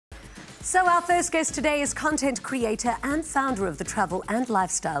So our first guest today is content creator and founder of the travel and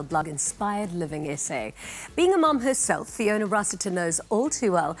lifestyle blog Inspired Living SA. Being a mom herself, Fiona Rossiter knows all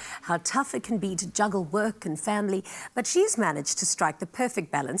too well how tough it can be to juggle work and family, but she's managed to strike the perfect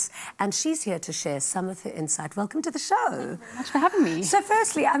balance, and she's here to share some of her insight. Welcome to the show. Thank you very much for having me. So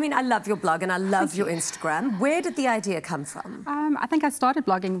firstly, I mean, I love your blog and I love your Instagram. Where did the idea come from? I think I started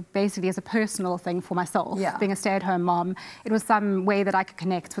blogging basically as a personal thing for myself, being a stay-at-home mom. It was some way that I could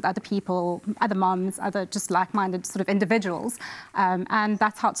connect with other people, other moms, other just like-minded sort of individuals, and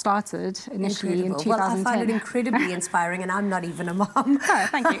that's how it started initially in 2010. Well, I find it incredibly inspiring, and I'm not even a mom. Oh,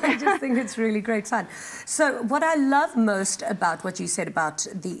 thank you. I just think it's really great fun. So what I love most about what you said about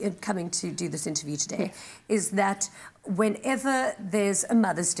the coming to do this interview today is that whenever there's a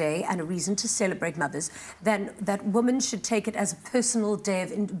Mother's Day and a reason to celebrate mothers, then that women should take it as a personal day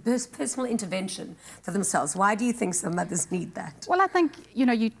of personal intervention for themselves. Why do you think some mothers need that? Well, I think, you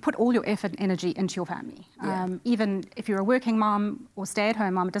know, you put all your effort and energy into your family. Even if you're a working mom or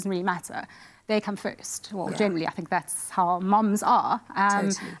stay-at-home mom, it doesn't really matter. They come first. Well, generally, I think that's how moms are.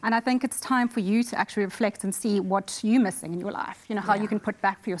 Totally. And I think it's time for you to actually reflect and see what you're missing in your life, you know, how you can put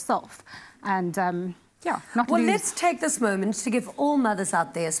back for yourself. And well, let's take this moment to give all mothers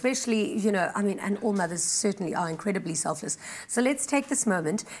out there, especially, you know, I mean, and all mothers certainly are incredibly selfless. So let's take this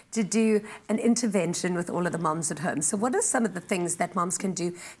moment to do an intervention with all of the moms at home. So what are some of the things that moms can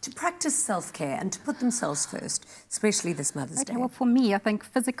do to practice self-care and to put themselves first, especially this Mother's Day? Well, for me, I think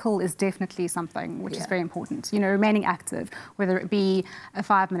physical is definitely something which is very important. You know, remaining active, whether it be a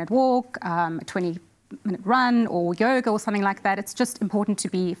 5-minute walk, a 20-minute run or yoga or something like that. It's just important to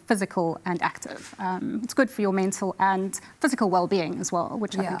be physical and active. It's good for your mental and physical well-being as well,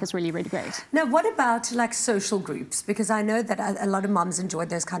 which I think is really, really great. Now, what about like social groups? Because I know that a lot of moms enjoy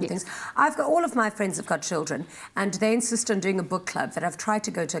those kind of things. I've got, all of my friends have got children, and they insist on doing a book club that I've tried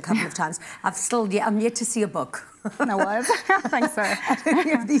to go to a couple of times. I'm yet to see a book. No worries. Thanks, sir.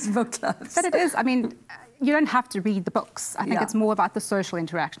 Any of these book clubs. But it is, I mean, you don't have to read the books. I think it's more about the social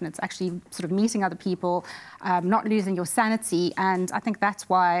interaction. It's actually sort of meeting other people, not losing your sanity. And I think that's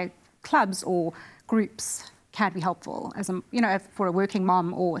why clubs or groups can be helpful, as a, you know, for a working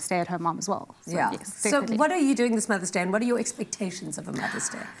mom or a stay-at-home mom as well. So, yes, so what are you doing this Mother's Day, and what are your expectations of a Mother's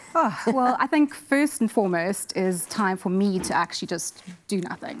Day? Oh, well, I think first and foremost is time for me to actually just do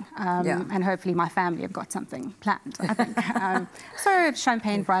nothing. And hopefully my family have got something planned, I think. So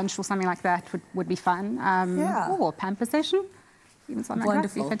champagne brunch or something like that would be fun. Or a pamper session. Even something like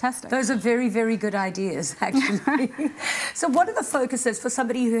that would be fantastic. Those are very, very good ideas, actually. So what are the focuses for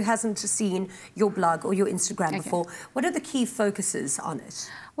somebody who hasn't seen your blog or your Instagram before? What are the key focuses on it?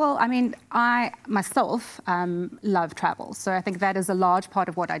 Well, I mean, I myself love travel, so I think that is a large part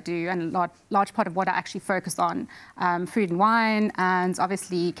of what I do and a large part of what I actually focus on. Food and wine, and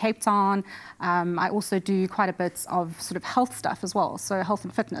obviously Cape Town. I also do quite a bit of sort of health stuff as well, so health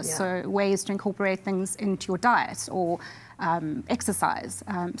and fitness, so ways to incorporate things into your diet or exercise.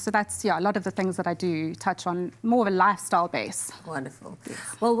 So that's, a lot of the things that I do touch on more of a lifestyle base. Wonderful.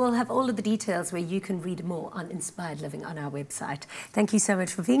 Well, we'll have all of the details where you can read more on Inspired Living on our website. Thank you so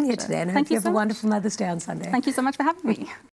much for being here today, and I hope you have a wonderful Mother's Day on Sunday. Thank you so much for having me.